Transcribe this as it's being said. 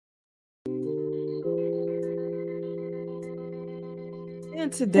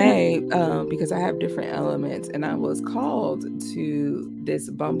And today, because I have different elements, and I was called to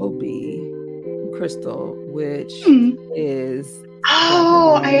this bumblebee crystal, which is...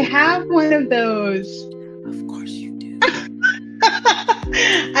 Oh, I have one of those. Of course you do.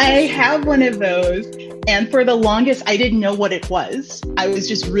 I have one of those. And for the longest, I didn't know what it was. I was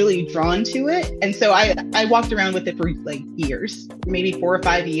just really drawn to it. And so I walked around with it for like years, maybe 4 or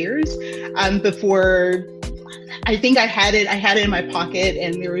 5 years, before I think I had it in my pocket,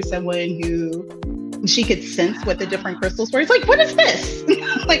 and there was someone who she could sense what the different crystals were. It's like, what is this?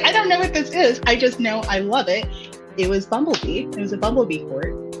 Like, I don't know what this is. I just know I love it. It was bumblebee. It was a bumblebee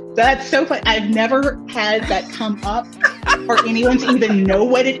quartz. That's so fun. I've never had that come up or anyone to even know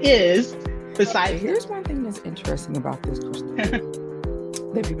what it is. Besides, here's one thing that's interesting about this crystal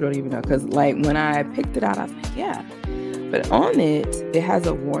that people don't even know. Because, like, when I picked it out, I was like, yeah. But on it, it has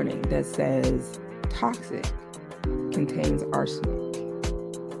a warning that says toxic, contains arsenic.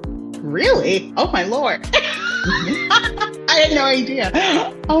 Really? Oh my Lord. I had no idea.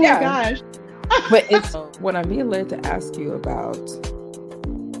 Oh my gosh. But it's what I'm being led to ask you about.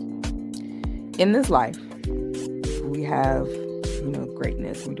 In this life, we have,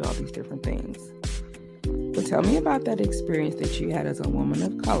 greatness. We do all these different things. But tell me about that experience that you had as a woman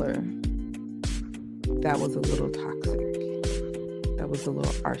of color that was a little toxic. That was a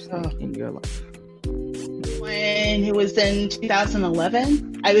little arsenic in your life. When it was in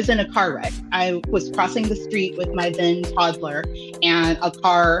 2011, I was in a car wreck. I was crossing the street with my then toddler, and a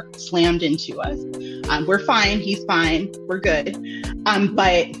car slammed into us. We're fine. He's fine. We're good.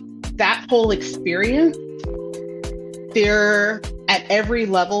 But that whole experience, at every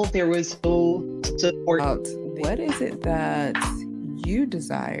level, there was no support. What is it that you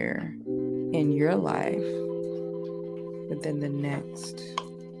desire in your life within the next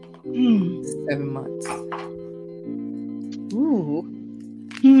 7 months? Ooh.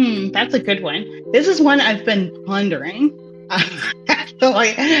 That's a good one. This is one I've been pondering.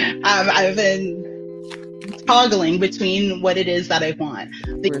 Actually, I've been toggling between what it is that I want.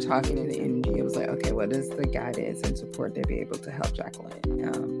 We were talking in the energy. It was like, okay, what is the guidance and support they'd be able to help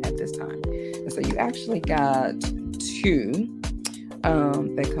Jacqueline at this time? And so you actually got 2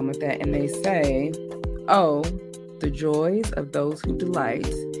 that come with that, and they say, oh, the joys of those who delight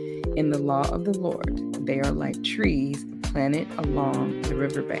in the law of the Lord. They are like trees planted along the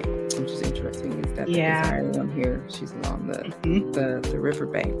riverbank, which is interesting. Is that the desire on here? She's along the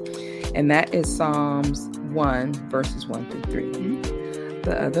riverbank, and that is Psalms 1 verses 1 through 3.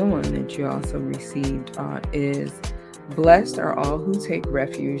 The other one that you also received is blessed are all who take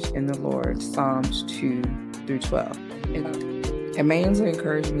refuge in the Lord, Psalms 2 through 12. And Mayans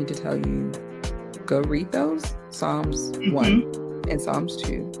encouraged me to tell you, go read those, Psalms 1 and Psalms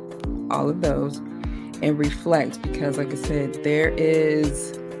 2, all of those, and reflect, because like I said, there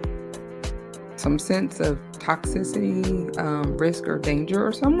is some sense of toxicity, risk or danger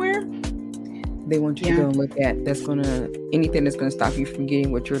or somewhere. They want you to go and look at anything that's gonna stop you from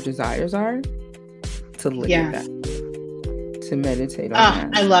getting what your desires are, to look at that, to meditate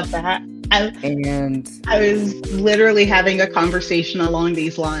on that. I love that. I was literally having a conversation along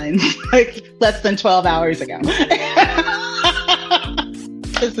these lines like less than 12 hours ago.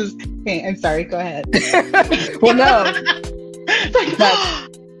 I'm sorry, go ahead. Well, no.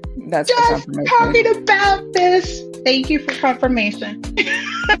 That's just confirmation. Talking about this. Thank you for confirmation.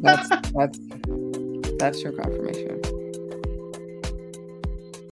 That's your confirmation.